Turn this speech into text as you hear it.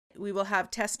we will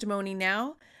have testimony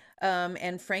now,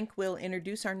 and Frank will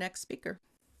introduce our next speaker.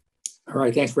 All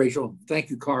right, thanks, Rachel. Thank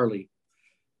you, Carly.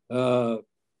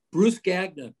 Bruce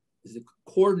Gagnon is the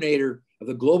coordinator of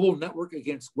the Global Network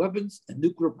Against Weapons and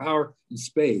Nuclear Power in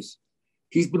Space.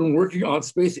 He's been working on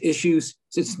space issues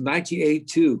since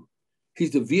 1982.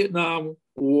 He's the Vietnam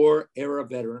War era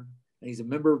veteran, and he's a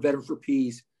member of Veterans for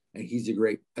Peace, and he's a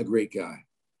great guy.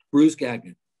 Bruce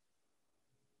Gagnon.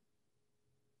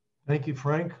 Thank you,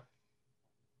 Frank.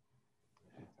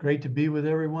 Great to be with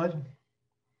everyone.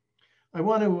 I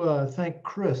want to thank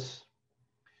Chris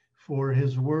for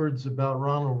his words about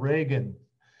Ronald Reagan.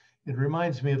 It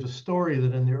reminds me of a story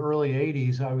that in the early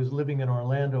 80s, I was living in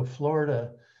Orlando,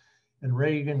 Florida, and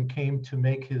Reagan came to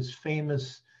make his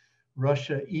famous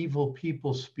Russia evil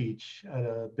people speech at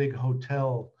a big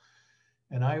hotel.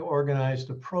 And I organized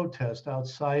a protest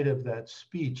outside of that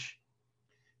speech.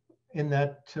 In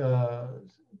that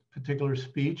particular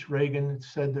speech, Reagan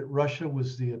said that Russia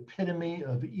was the epitome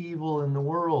of evil in the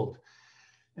world.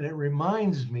 And it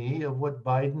reminds me of what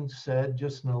Biden said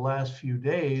just in the last few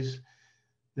days,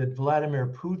 that Vladimir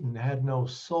Putin had no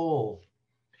soul.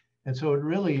 And so it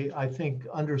really, I think,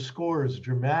 underscores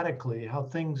dramatically how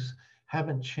things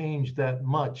haven't changed that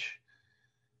much,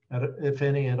 if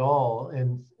any at all,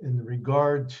 in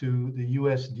regard to the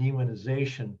US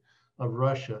demonization of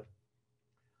Russia.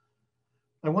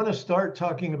 I want to start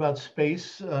talking about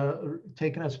space,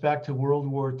 taking us back to World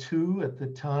War II at the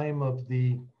time of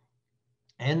the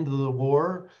end of the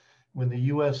war, when the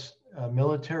US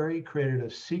military created a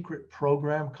secret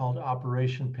program called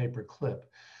Operation Paperclip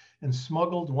and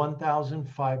smuggled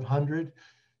 1,500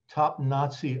 top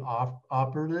Nazi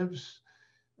operatives,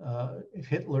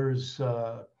 Hitler's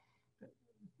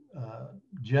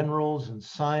generals and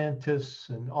scientists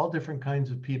and all different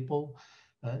kinds of people,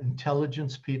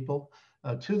 intelligence people,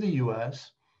 to the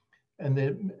US.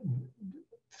 And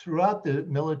throughout the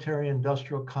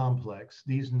military-industrial complex,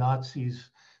 these Nazis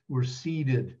were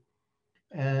seeded.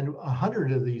 And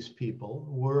 100 of these people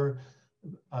were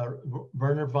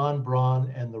Wernher von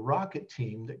Braun and the rocket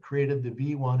team that created the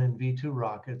V-1 and V-2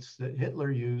 rockets that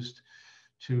Hitler used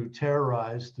to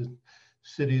terrorize the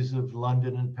cities of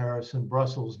London and Paris and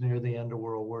Brussels near the end of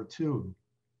World War II.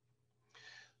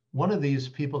 One of these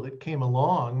people that came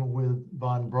along with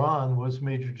von Braun was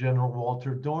Major General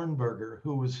Walter Dornberger,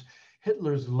 who was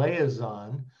Hitler's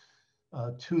liaison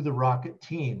to the rocket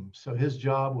team. So his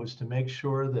job was to make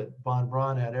sure that von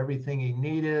Braun had everything he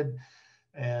needed,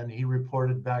 and he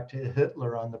reported back to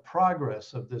Hitler on the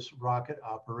progress of this rocket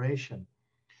operation.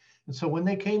 And so when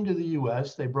they came to the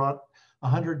US, they brought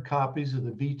 100 copies of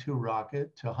the V-2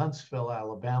 rocket to Huntsville,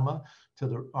 Alabama, to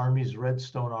the Army's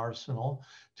Redstone Arsenal,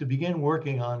 to begin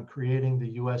working on creating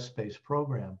the US space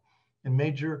program. And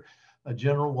Major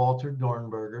General Walter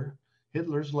Dornberger,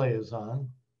 Hitler's liaison,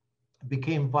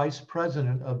 became vice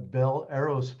president of Bell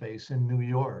Aerospace in New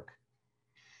York.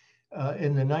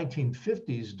 In the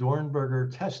 1950s,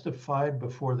 Dornberger testified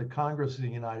before the Congress of the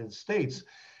United States,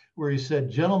 where he said,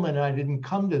 "Gentlemen, I didn't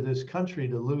come to this country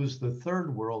to lose the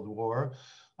Third World War.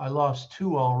 I lost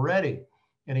 2 already."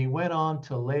 And he went on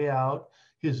to lay out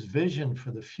his vision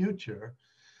for the future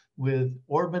with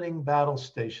orbiting battle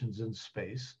stations in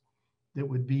space that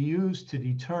would be used to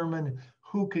determine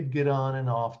who could get on and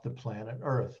off the planet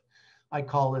Earth. I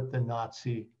call it the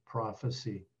Nazi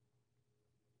prophecy.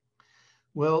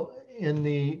 Well, in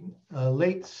the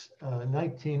late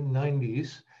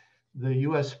 1990s, the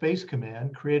US Space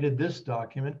Command created this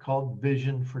document called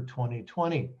Vision for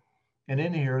 2020. And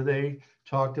in here, they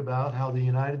talked about how the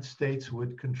United States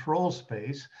would control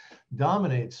space,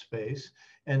 dominate space,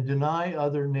 and deny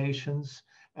other nations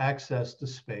access to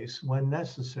space when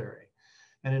necessary.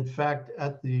 And in fact,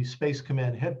 at the Space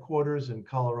Command headquarters in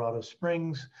Colorado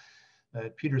Springs,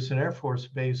 at Peterson Air Force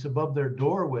Base, above their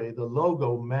doorway, the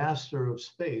logo Master of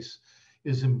Space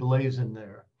is emblazoned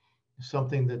there,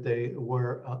 something that they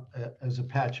wear as a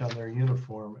patch on their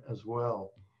uniform as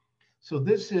well. So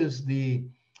this is the,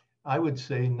 I would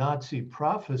say, Nazi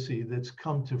prophecy that's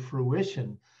come to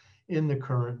fruition in the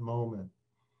current moment.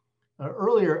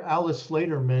 Earlier, Alice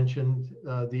Slater mentioned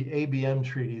the ABM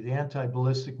treaty, the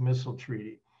Anti-Ballistic Missile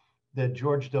Treaty, that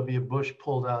George W. Bush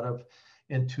pulled out of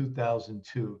in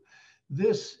 2002.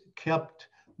 This kept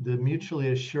the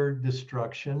mutually assured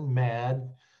destruction, MAD,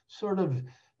 sort of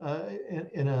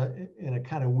in a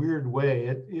kind of weird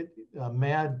way.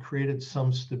 MAD created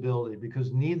some stability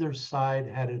because neither side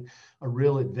had a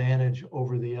real advantage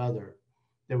over the other.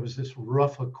 There was this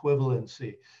rough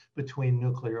equivalency between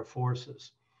nuclear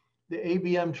forces. The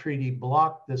ABM treaty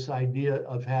blocked this idea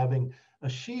of having a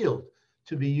shield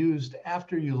to be used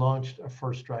after you launched a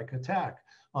first strike attack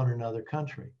on another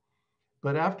country.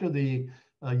 But after the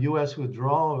US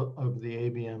withdrawal of the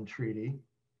ABM treaty,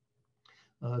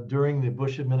 during the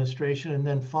Bush administration and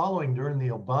then following during the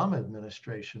Obama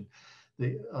administration,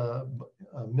 the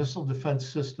missile defense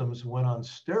systems went on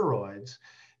steroids,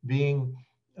 being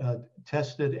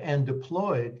tested and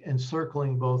deployed,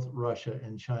 encircling both Russia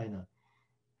and China.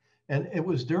 And it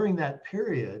was during that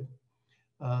period,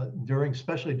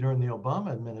 especially during the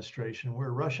Obama administration,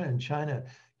 where Russia and China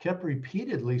kept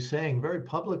repeatedly saying very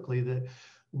publicly that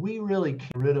we really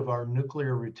can't get rid of our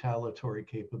nuclear retaliatory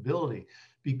capability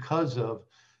because of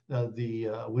the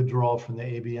withdrawal from the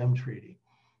ABM treaty,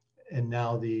 and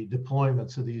now the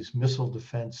deployments of these missile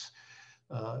defense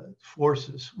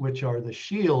forces, which are the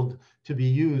shield to be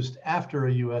used after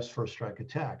a US first strike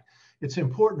attack. It's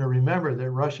important to remember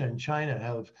that Russia and China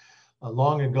have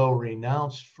long ago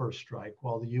renounced first strike,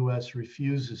 while the US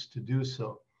refuses to do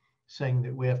so, saying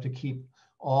that we have to keep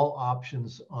all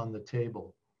options on the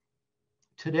table.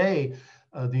 Today,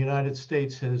 the United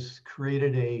States has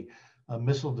created a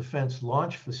missile defense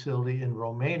launch facility in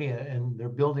Romania, and they're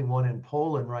building one in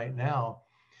Poland right now.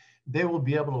 They will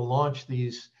be able to launch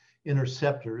these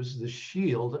interceptors, the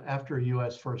shield, after a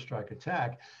US first strike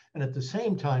attack. And at the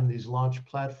same time, these launch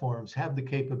platforms have the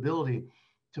capability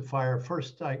to fire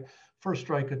first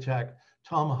strike attack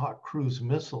Tomahawk cruise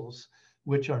missiles,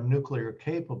 which are nuclear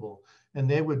capable. And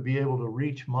they would be able to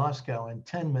reach Moscow in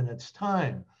 10 minutes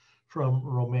time from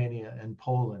Romania and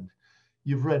Poland.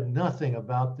 You've read nothing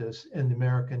about this in the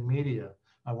American media.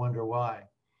 I wonder why.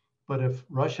 But if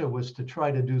Russia was to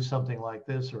try to do something like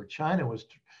this, or China was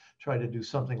to try to do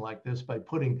something like this by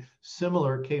putting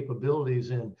similar capabilities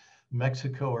in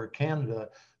Mexico or Canada,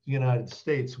 the United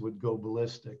States would go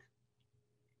ballistic.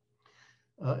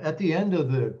 At the end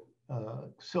of the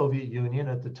Soviet Union,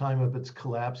 at the time of its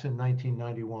collapse in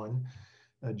 1991,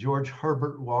 George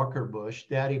Herbert Walker Bush,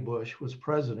 Daddy Bush, was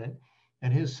president,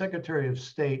 and his Secretary of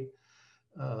State,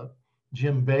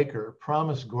 Jim Baker,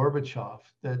 promised Gorbachev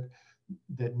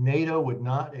that NATO would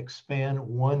not expand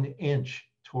 1 inch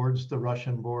towards the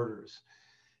Russian borders.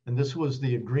 And this was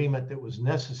the agreement that was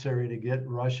necessary to get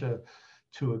Russia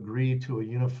to agree to a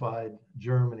unified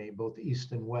Germany, both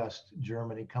East and West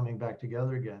Germany coming back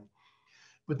together again.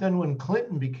 But then when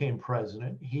Clinton became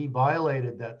president, he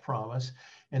violated that promise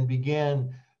and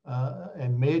began a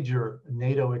major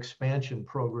NATO expansion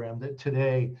program that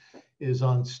today is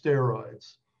on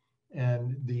steroids.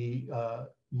 And the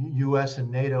US and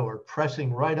NATO are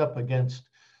pressing right up against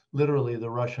literally the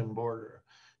Russian border,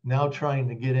 now trying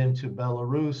to get into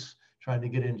Belarus, trying to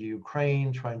get into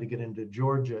Ukraine, trying to get into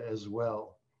Georgia as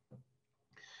well.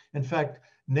 In fact,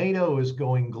 NATO is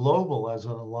going global as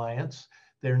an alliance.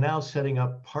 They're now setting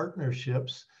up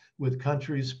partnerships with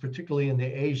countries, particularly in the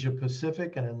Asia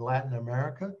Pacific and in Latin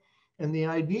America. And the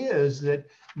idea is that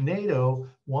NATO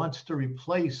wants to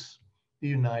replace the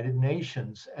United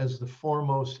Nations as the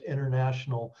foremost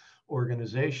international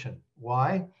organization.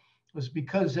 Why? It was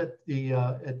because at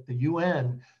the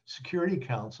UN Security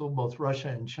Council, both Russia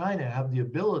and China have the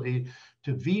ability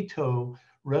to veto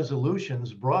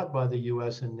resolutions brought by the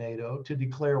US and NATO to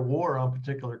declare war on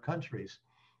particular countries.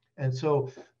 And so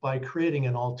by creating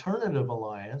an alternative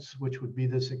alliance, which would be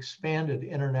this expanded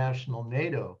international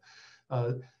NATO,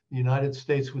 the United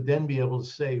States would then be able to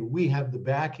say, we have the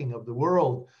backing of the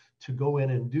world to go in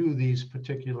and do these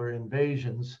particular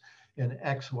invasions in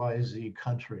XYZ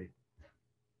country.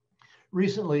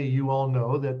 Recently, you all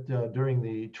know that during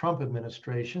the Trump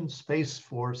administration, Space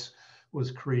Force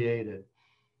was created.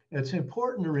 It's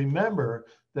important to remember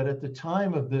that at the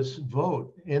time of this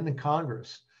vote in the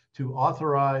Congress to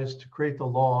authorize, to create the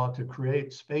law, to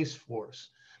create Space Force,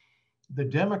 the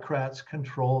Democrats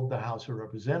controlled the House of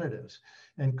Representatives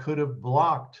and could have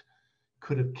blocked,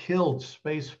 could have killed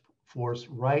Space Force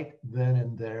right then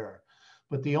and there.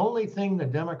 But the only thing the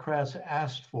Democrats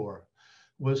asked for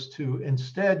was to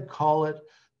instead call it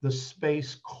the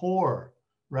Space Corps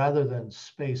rather than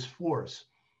Space Force,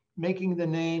 making the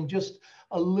name just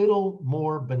a little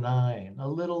more benign, a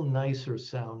little nicer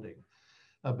sounding.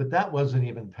 But that wasn't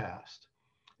even passed.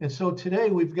 And so today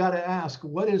we've got to ask,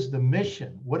 what is the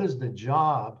mission? What is the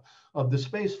job of the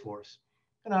Space Force?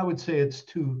 And I would say it's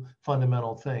two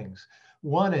fundamental things.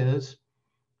 One is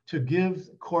to give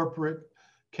corporate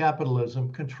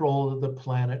capitalism control of the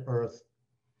planet Earth.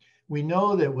 We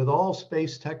know that with all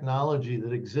space technology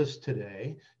that exists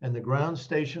today and the ground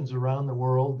stations around the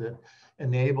world that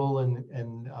enable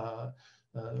and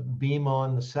beam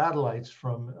on the satellites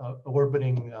from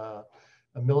orbiting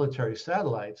military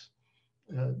satellites,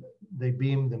 they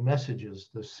beam the messages,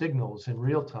 the signals in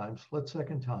real time,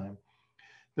 split-second time.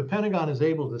 The Pentagon is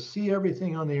able to see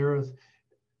everything on the Earth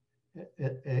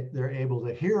they're able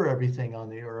to hear everything on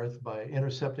the Earth by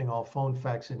intercepting all phone,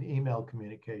 fax, and email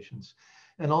communications,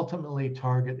 and ultimately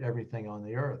target everything on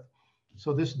the Earth.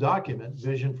 So this document,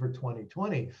 Vision for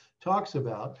 2020, talks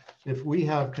about if we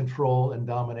have control and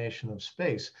domination of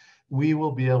space, we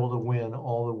will be able to win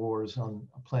all the wars on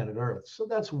planet Earth. So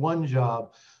that's one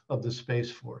job of the Space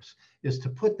Force, is to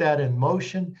put that in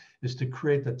motion, is to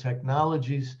create the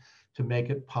technologies to make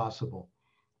it possible.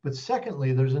 But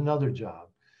secondly, there's another job,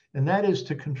 and that is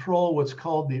to control what's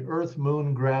called the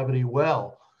Earth-Moon gravity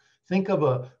well. Think of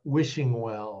a wishing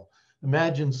well.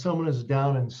 Imagine someone is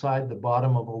down inside the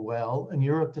bottom of a well and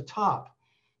you're at the top.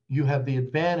 You have the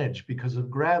advantage because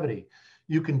of gravity.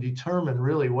 You can determine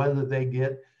really whether they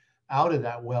get out of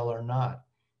that well or not.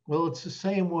 Well, it's the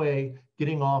same way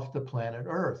getting off the planet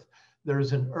Earth.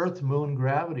 There's an Earth-Moon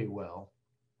gravity well.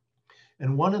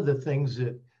 And one of the things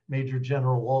that Major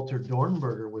General Walter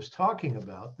Dornberger was talking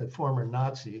about, the former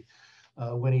Nazi,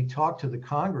 when he talked to the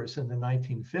Congress in the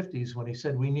 1950s, when he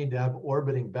said we need to have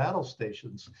orbiting battle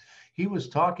stations, he was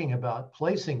talking about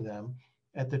placing them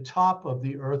at the top of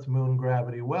the Earth-Moon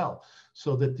gravity well,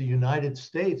 so that the United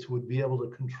States would be able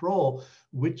to control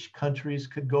which countries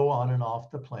could go on and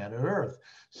off the planet Earth.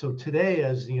 So today,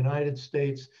 as the United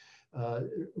States,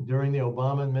 during the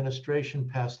Obama administration,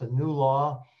 passed a new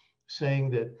law saying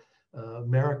that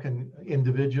American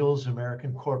individuals,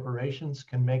 American corporations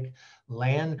can make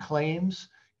land claims,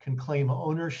 can claim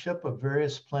ownership of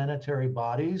various planetary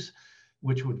bodies,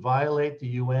 which would violate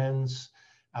the UN's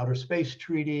Outer Space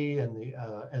Treaty and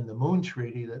the Moon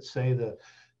Treaty that say the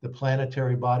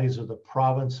planetary bodies are the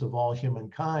province of all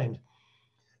humankind.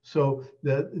 So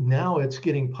now it's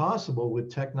getting possible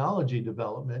with technology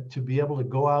development to be able to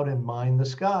go out and mine the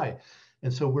sky.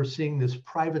 And so we're seeing this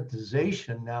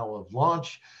privatization now of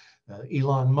launch.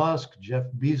 Elon Musk, Jeff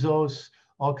Bezos,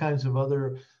 all kinds of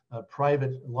other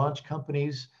private launch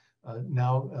companies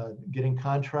now getting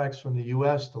contracts from the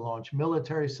US to launch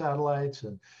military satellites,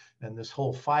 and this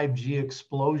whole 5G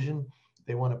explosion.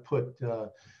 They want to put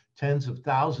tens of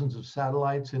thousands of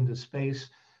satellites into space,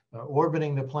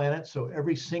 orbiting the planet. So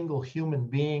every single human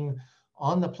being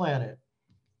on the planet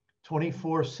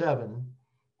 24/7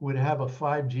 would have a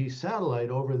 5G satellite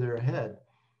over their head,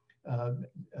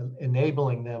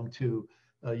 enabling them to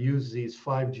use these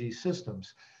 5G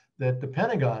systems that the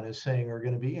Pentagon is saying are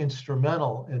going to be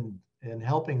instrumental in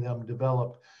helping them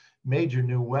develop major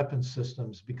new weapon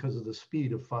systems because of the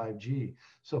speed of 5G.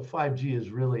 So 5G is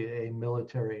really a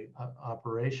military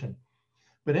operation.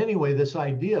 But anyway, this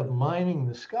idea of mining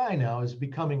the sky now is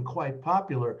becoming quite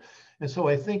popular. And so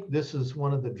I think this is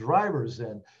one of the drivers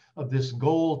then of this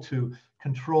goal to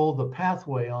control the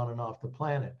pathway on and off the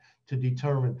planet, to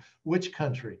determine which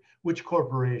country, which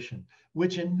corporation,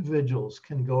 which individuals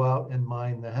can go out and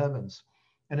mine the heavens.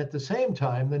 And at the same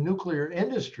time, the nuclear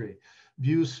industry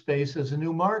views space as a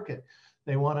new market.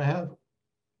 They want to have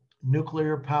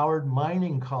nuclear powered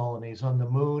mining colonies on the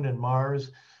moon and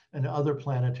Mars and other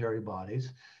planetary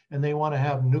bodies. And they want to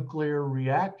have nuclear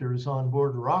reactors on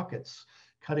board rockets,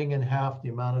 cutting in half the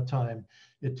amount of time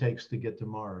it takes to get to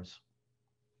Mars.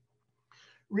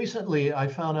 Recently, I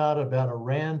found out about a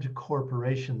Rand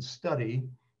Corporation study.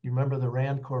 You remember the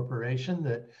Rand Corporation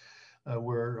that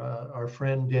where our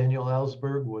friend Daniel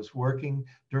Ellsberg was working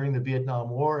during the Vietnam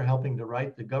War, helping to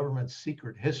write the government's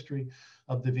secret history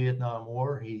of the Vietnam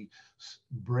War. He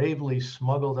bravely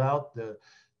smuggled out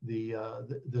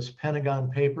this Pentagon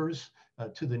papers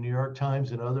to the New York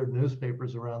Times and other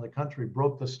newspapers around the country,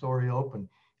 broke the story open.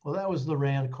 Well, that was the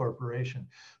Rand Corporation.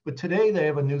 But today they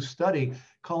have a new study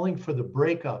calling for the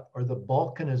breakup or the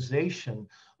balkanization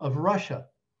of Russia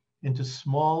into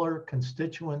smaller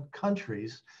constituent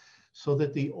countries so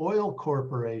that the oil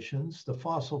corporations, the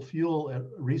fossil fuel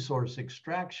resource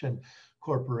extraction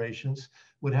corporations,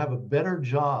 would have a better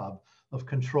job of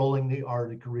controlling the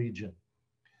Arctic region.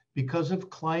 Because of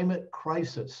climate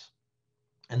crisis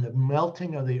and the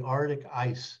melting of the Arctic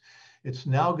ice, it's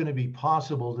now going to be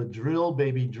possible to drill,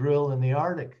 baby, drill in the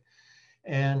Arctic.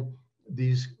 And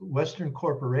these Western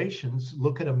corporations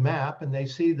look at a map and they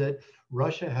see that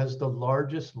Russia has the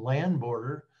largest land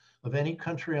border of any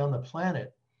country on the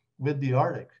planet with the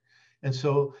Arctic. And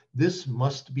so this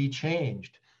must be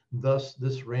changed. Thus,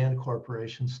 this Rand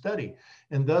Corporation study.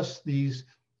 And thus, these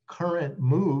current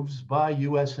moves by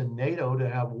US and NATO to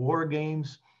have war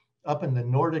games up in the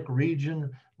Nordic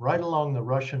region, right along the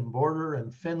Russian border,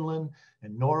 and Finland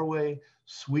and Norway,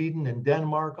 Sweden and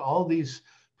Denmark, all these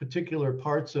particular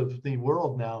parts of the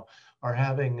world now are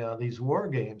having these war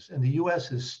games. And the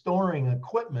US is storing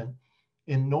equipment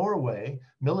in Norway,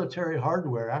 military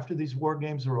hardware, after these war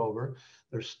games are over,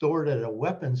 they're stored at a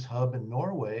weapons hub in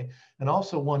Norway and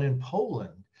also one in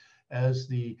Poland. As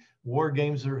the war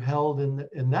games are held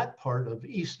in that part of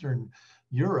Eastern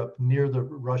Europe near the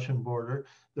Russian border,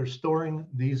 they're storing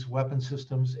these weapon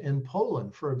systems in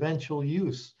Poland for eventual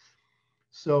use.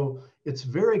 So it's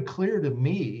very clear to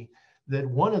me that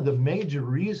one of the major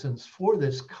reasons for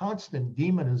this constant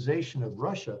demonization of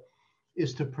Russia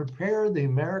is to prepare the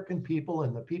American people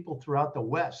and the people throughout the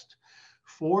West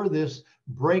for this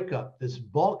breakup, this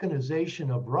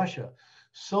balkanization of Russia,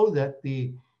 so that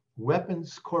the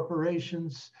weapons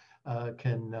corporations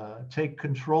can take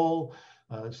control,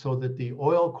 so that the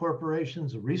oil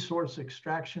corporations, the resource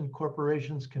extraction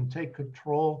corporations can take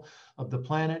control of the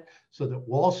planet, so that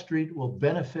Wall Street will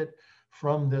benefit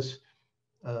from this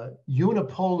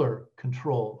unipolar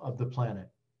control of the planet.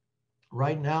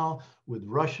 Right now, with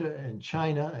Russia and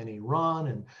China and Iran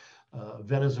and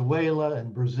Venezuela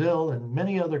and Brazil and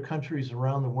many other countries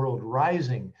around the world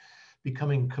rising,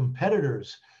 becoming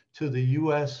competitors to the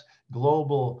US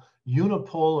global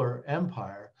unipolar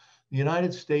empire, the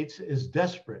United States is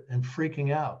desperate and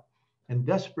freaking out. And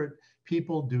desperate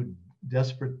people do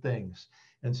desperate things.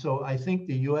 And so I think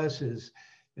the US is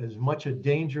as much a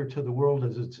danger to the world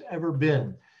as it's ever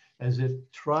been, as it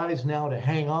tries now to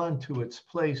hang on to its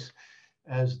place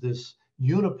as this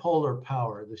unipolar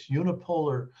power, this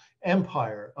unipolar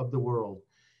empire of the world.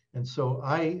 And so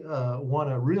I want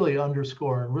to really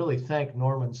underscore and really thank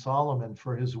Norman Solomon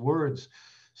for his words,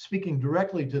 speaking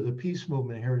directly to the peace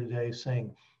movement here today,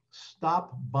 saying,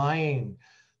 stop buying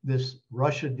this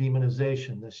Russia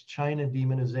demonization, this China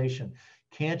demonization.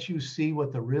 Can't you see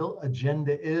what the real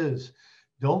agenda is?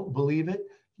 Don't believe it,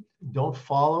 don't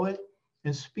follow it,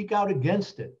 and speak out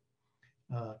against it.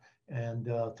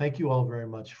 Thank you all very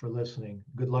much for listening.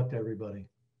 Good luck to everybody.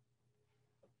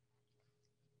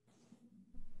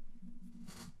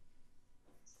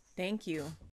 Thank you.